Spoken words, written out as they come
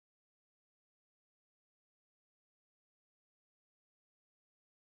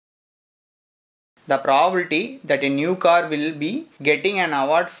The probability that a new car will be getting an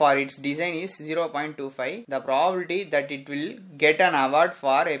award for its design is 0.25. The probability that it will get an award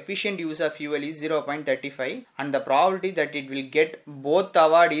for efficient use of fuel is 0.35, and the probability that it will get both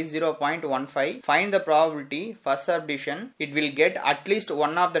award is 0.15. Find the probability. First subdivision, it will get at least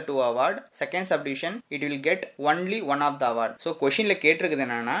one of the two award. Second subdivision, it will get only one of the award. So question la கேட்டிருக்குது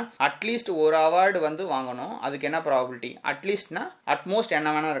என்னன்னா at least ஒரு award வந்து வாங்கணும், அதுக்கு என்ன probability? At least na at most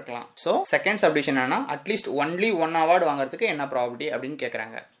என்ன வேணா இருக்கலாம். So second subdivision at least only one award வாங்குறதுக்கு என்ன probability அப்படினு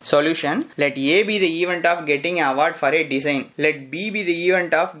கேக்குறாங்க. Solution: let A be the event of getting an award for a design. Let B be the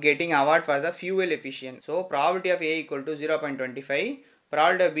event of getting award for the fuel efficient. So probability of A equal to 0.25,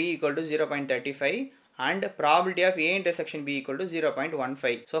 probability of B equal to 0.35, and probability of A intersection B equal to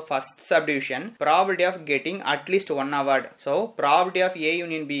 0.15. So first subdivision, probability of getting at least one award. So probability of A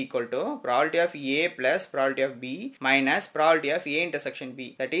union B equal to probability of A plus probability of B minus probability of A intersection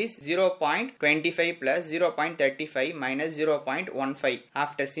B. That is 0.25 plus 0.35 minus 0.15.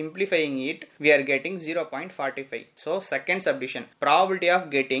 After simplifying it, we are getting 0.45. So second subdivision, probability of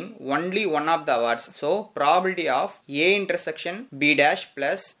getting only one of the awards. So probability of A intersection B dash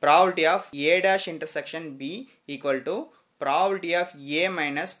plus probability of A dash intersection B equal to probability of A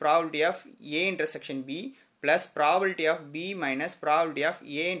minus probability of A intersection B plus probability of B minus probability of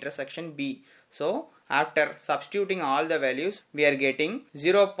A intersection B. So after substituting all the values, we are getting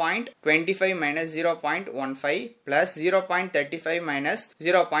 0.25 minus 0.15 plus 0.35 minus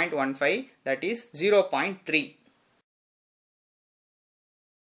 0.15, that is 0.3.